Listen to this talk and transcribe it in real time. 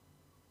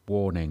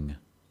Warning: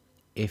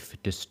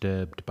 if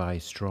disturbed by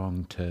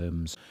strong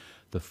terms,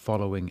 the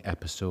following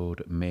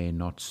episode may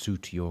not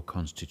suit your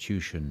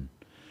constitution.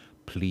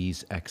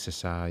 Please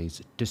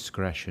exercise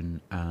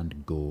discretion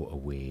and go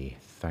away.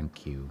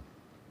 Thank you.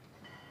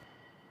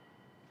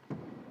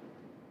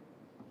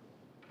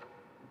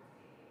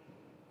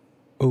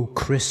 O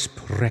crisp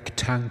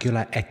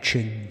rectangular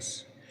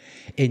etchings,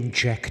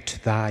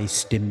 inject thy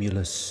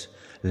stimulus,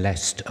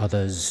 lest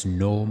others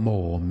no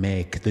more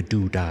make the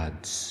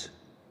doodads.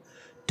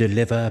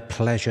 Deliver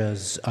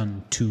pleasures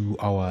unto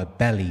our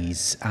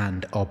bellies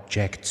and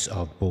objects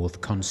of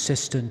both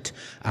consistent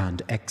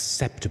and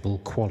acceptable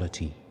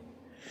quality,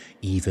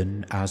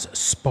 even as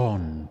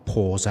spawn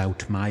pours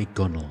out my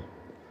gunnel.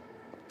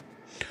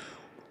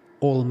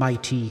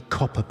 Almighty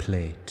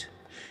copperplate,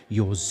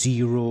 your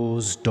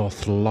zeros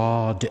doth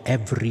lard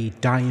every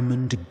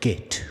diamond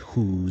git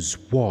whose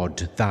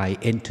wad thy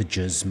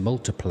integers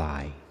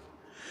multiply.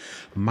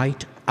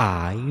 Might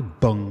I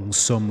bung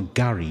some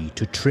Gary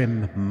to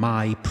trim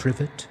my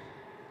privet?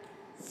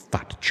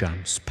 Fat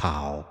chance,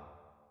 pal.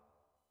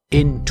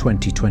 In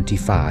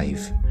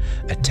 2025,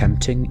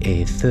 attempting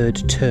a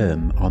third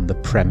term on the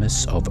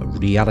premise of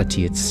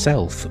reality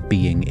itself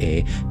being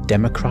a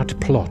Democrat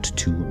plot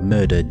to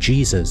murder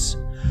Jesus,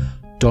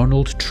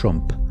 Donald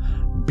Trump,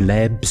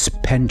 blebs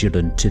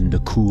pendulant in the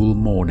cool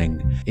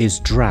morning, is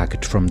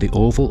dragged from the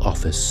Oval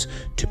Office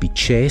to be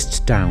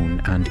chased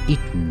down and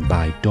eaten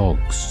by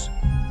dogs.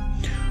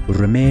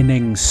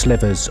 Remaining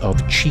slivers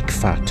of cheek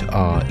fat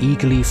are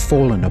eagerly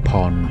fallen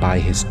upon by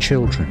his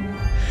children,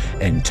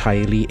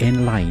 entirely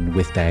in line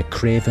with their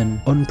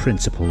craven,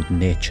 unprincipled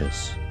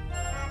natures.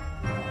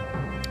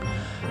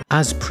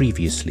 As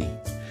previously,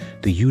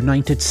 the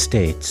United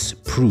States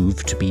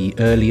proved to be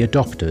early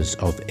adopters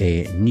of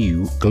a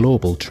new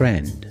global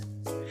trend.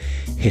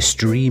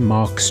 History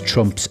marks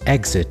Trump's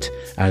exit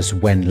as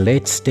when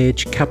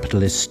late-stage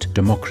capitalist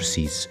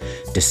democracies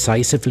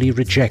decisively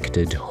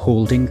rejected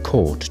holding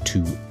court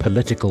to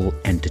political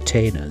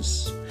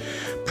entertainers,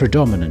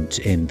 predominant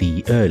in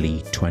the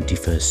early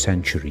 21st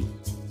century.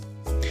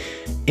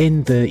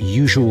 In the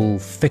usual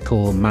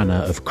fickle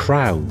manner of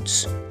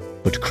crowds,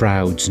 but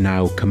crowds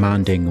now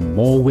commanding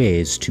more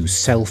ways to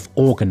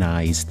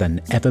self-organize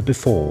than ever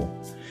before,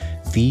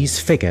 these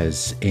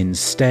figures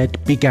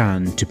instead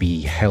began to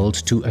be held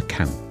to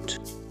account.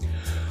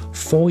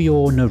 For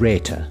your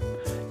narrator,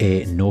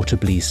 a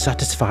notably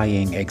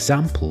satisfying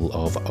example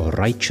of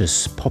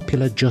righteous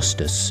popular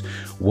justice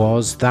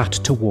was that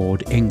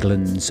toward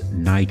England's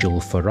Nigel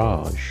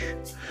Farage,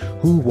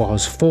 who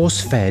was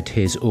force-fed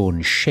his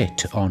own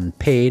shit on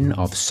pain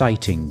of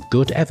citing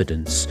good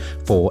evidence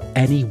for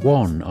any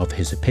one of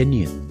his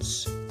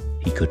opinions.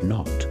 He could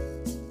not.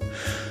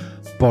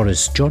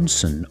 Boris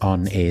Johnson,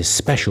 on a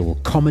special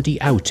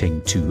comedy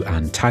outing to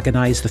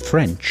antagonise the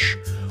French,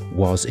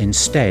 was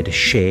instead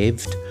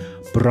shaved,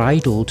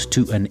 bridled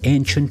to an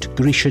ancient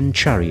Grecian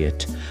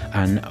chariot,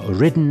 and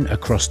ridden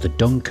across the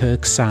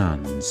Dunkirk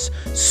sands,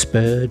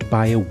 spurred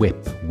by a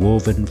whip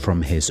woven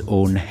from his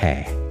own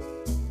hair.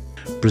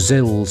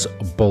 Brazil's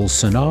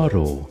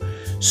Bolsonaro,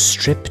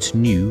 stripped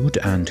nude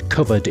and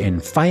covered in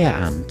fire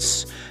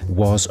ants,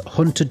 was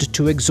hunted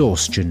to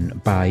exhaustion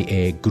by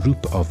a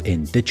group of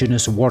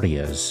indigenous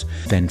warriors,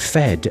 then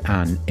fed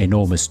an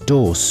enormous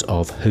dose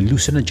of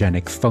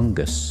hallucinogenic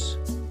fungus.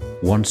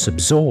 Once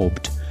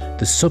absorbed,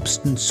 the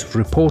substance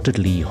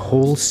reportedly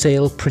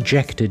wholesale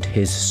projected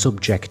his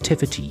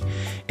subjectivity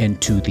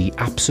into the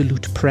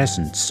absolute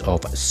presence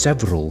of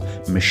several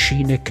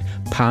machinic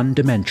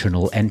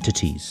pan-dimensional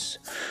entities,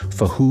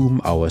 for whom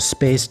our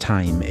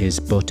space-time is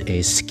but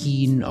a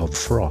skein of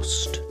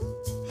frost.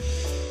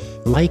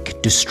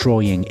 Like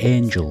destroying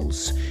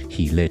angels,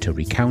 he later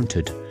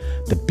recounted,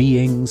 the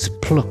beings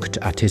plucked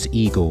at his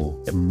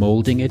ego,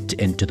 moulding it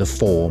into the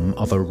form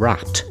of a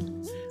rat,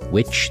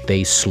 which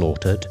they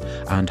slaughtered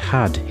and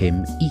had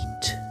him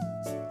eat.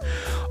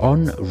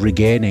 On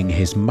regaining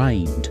his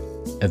mind,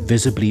 a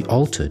visibly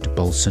altered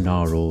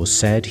Bolsonaro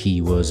said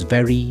he was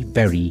very,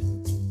 very,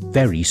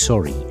 very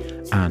sorry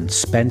and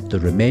spent the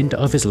remainder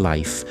of his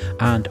life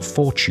and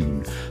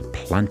fortune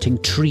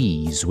planting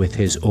trees with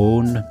his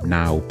own,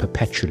 now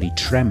perpetually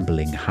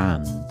trembling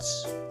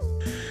hands.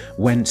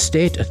 When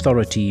state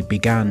authority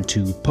began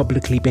to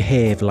publicly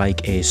behave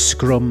like a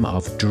scrum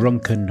of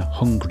drunken,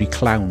 hungry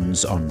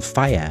clowns on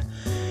fire,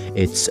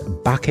 its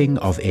backing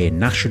of a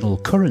national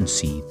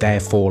currency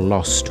therefore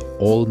lost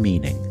all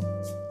meaning.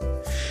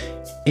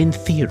 In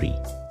theory,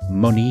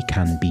 money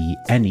can be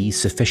any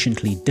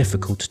sufficiently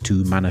difficult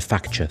to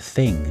manufacture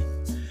thing,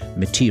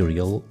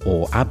 material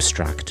or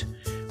abstract,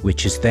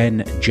 which is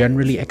then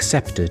generally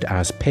accepted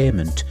as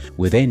payment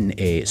within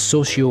a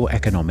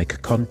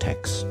socio-economic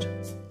context.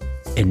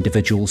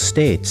 Individual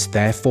states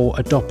therefore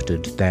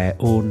adopted their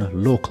own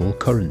local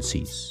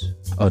currencies,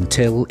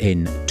 until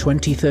in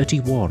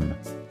 2031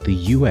 the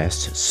US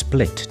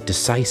split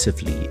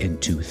decisively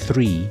into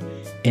 3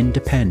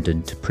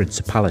 independent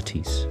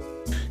principalities.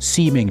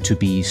 seeming to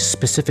be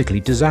specifically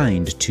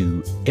designed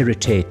to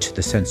irritate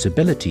the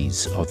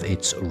sensibilities of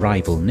its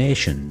rival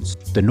nations.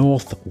 The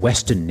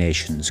northwestern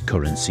nation's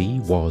currency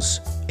was,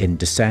 in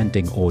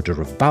descending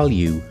order of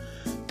value,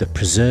 the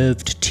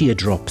preserved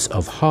teardrops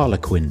of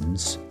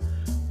harlequins,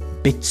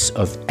 bits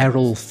of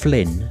Errol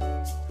Flynn,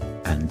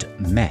 and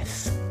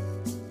meth.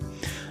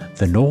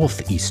 The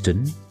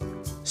northeastern,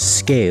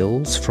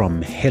 scales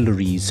from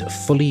Hillary's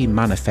fully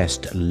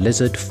manifest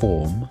lizard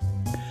form,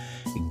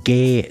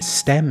 gay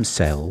stem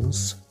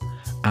cells,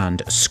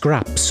 and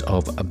scraps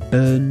of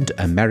burned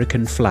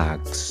American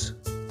flags,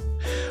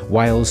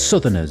 while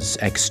Southerners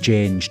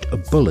exchanged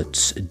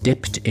bullets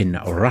dipped in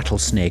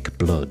rattlesnake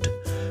blood,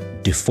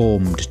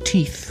 deformed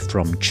teeth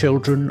from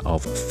children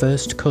of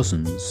first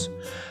cousins,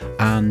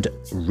 and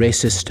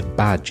racist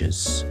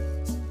badges.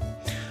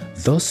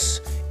 Thus,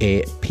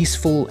 a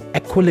peaceful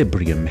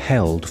equilibrium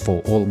held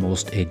for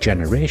almost a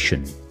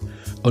generation,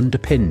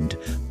 underpinned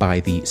by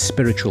the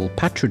spiritual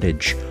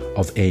patronage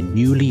of a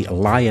newly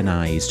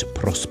lionized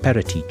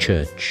prosperity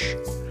church,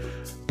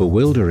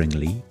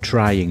 bewilderingly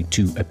trying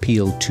to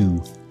appeal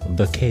to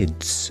the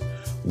kids,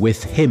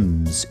 with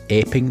hymns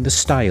aping the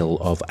style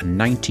of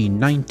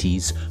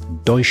 1990s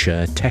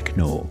Deutsche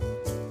Techno.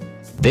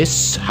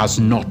 This has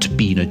not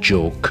been a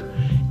joke.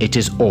 It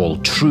is all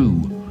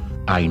true.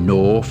 I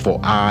know, for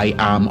I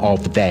am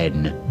of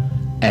then.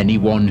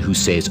 Anyone who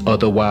says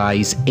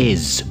otherwise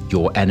is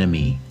your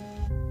enemy.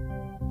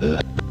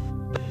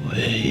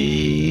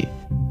 Wait.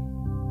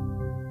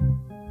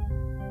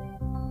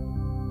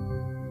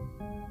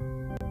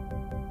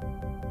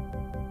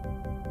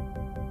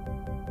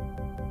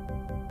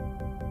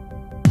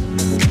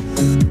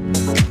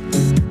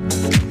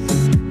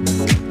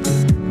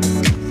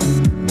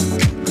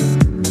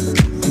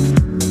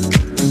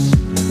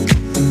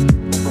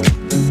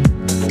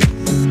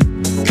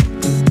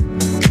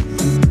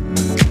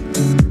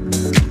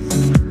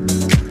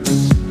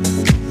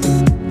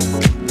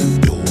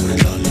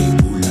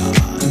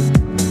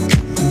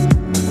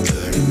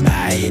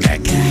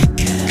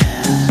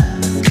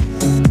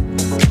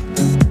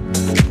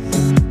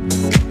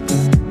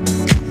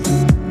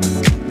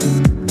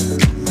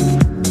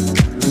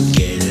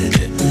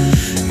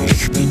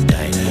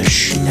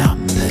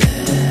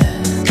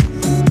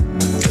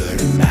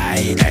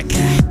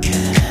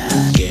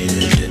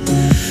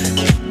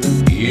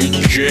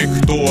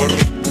 Injektor.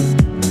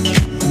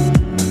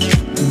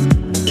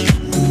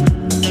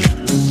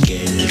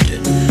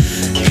 Geld,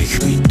 ich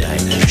bin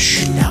deine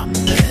Schlampe.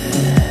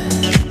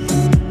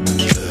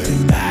 Für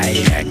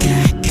meine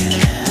Kacke.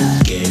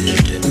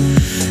 Geld.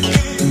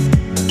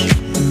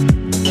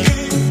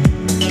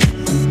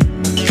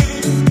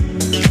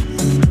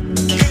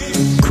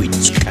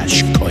 Quitsch,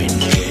 Cash, Coin,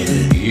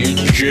 Geld.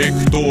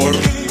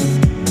 Injektor.